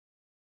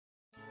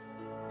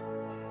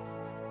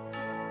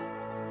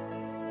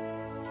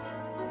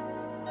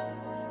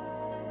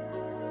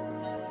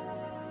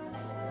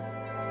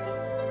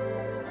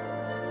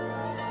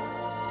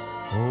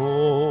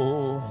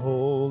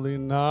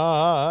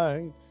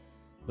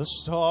The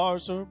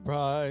stars are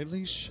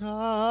brightly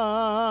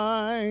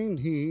shining.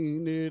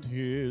 It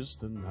is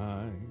the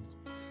night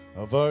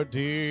of our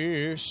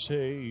dear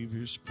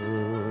Savior's birth.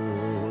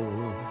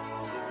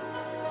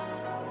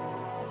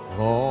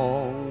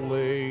 Long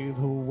lay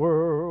the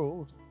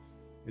world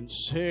in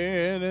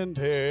sin and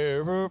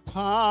error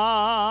pining,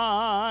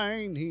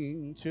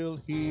 till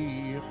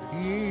he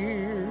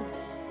appeared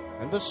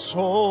and the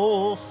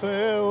soul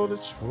felt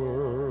its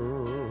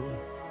worth.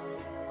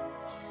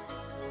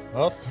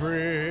 A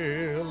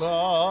thrill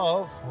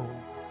of hope,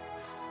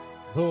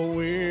 the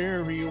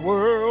weary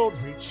world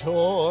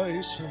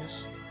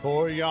rejoices,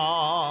 for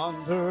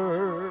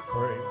yonder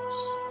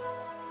breaks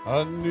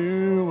a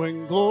new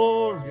and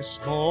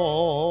glorious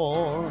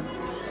morn.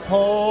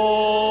 Fall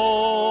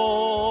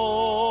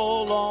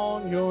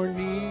on your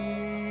knees,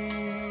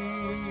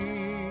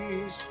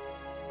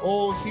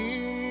 oh,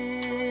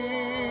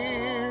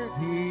 hear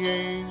the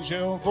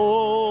angel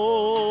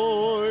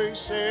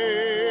voices,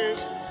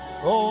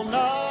 oh,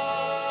 night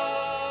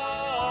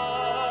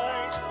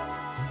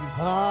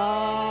divine,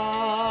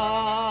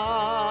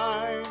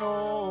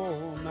 oh,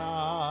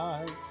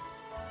 night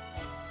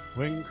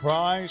when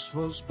Christ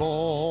was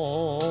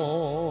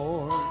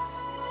born.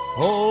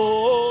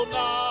 Oh,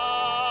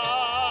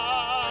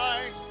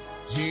 night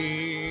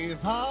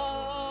divine,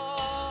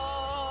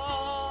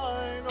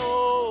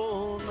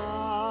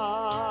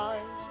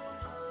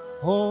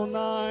 oh,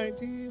 night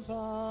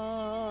divine.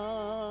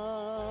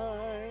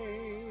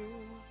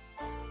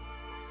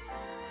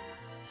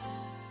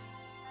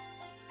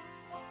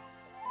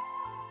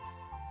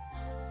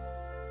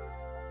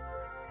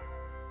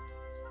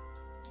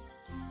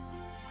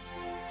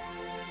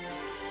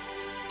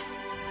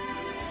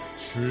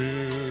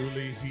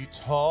 Truly he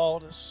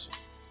taught us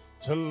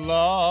to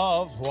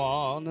love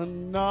one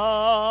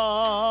another.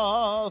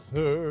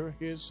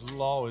 His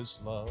law is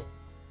love,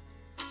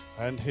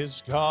 and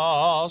his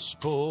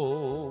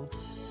gospel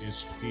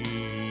is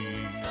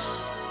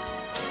peace.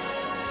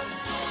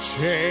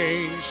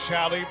 Chains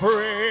shall he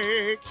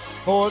break,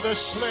 for the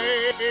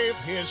slave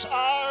is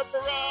our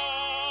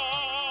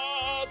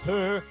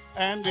brother,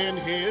 and in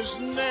his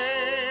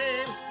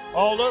name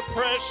all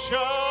oppression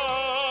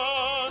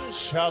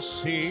shall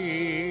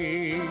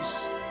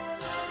cease.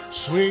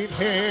 Sweet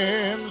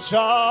hymns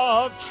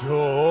of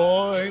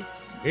joy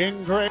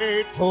in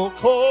grateful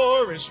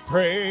chorus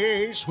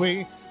praise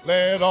we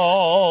let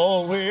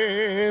all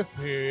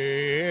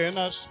within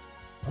us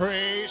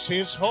praise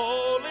his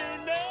holy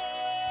name.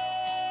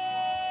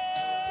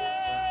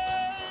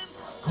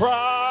 Christ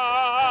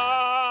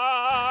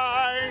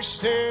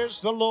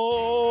is the Lord.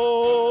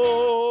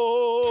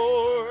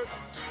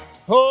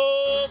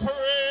 Oh,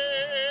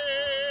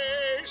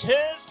 praise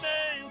his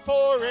name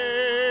forever.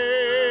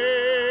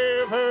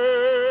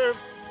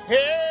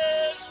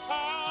 His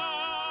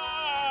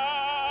power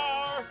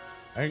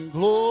and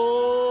glory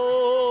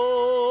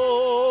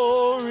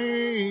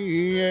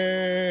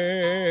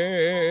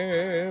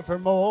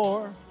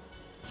evermore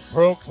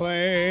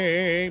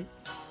proclaim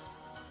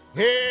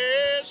his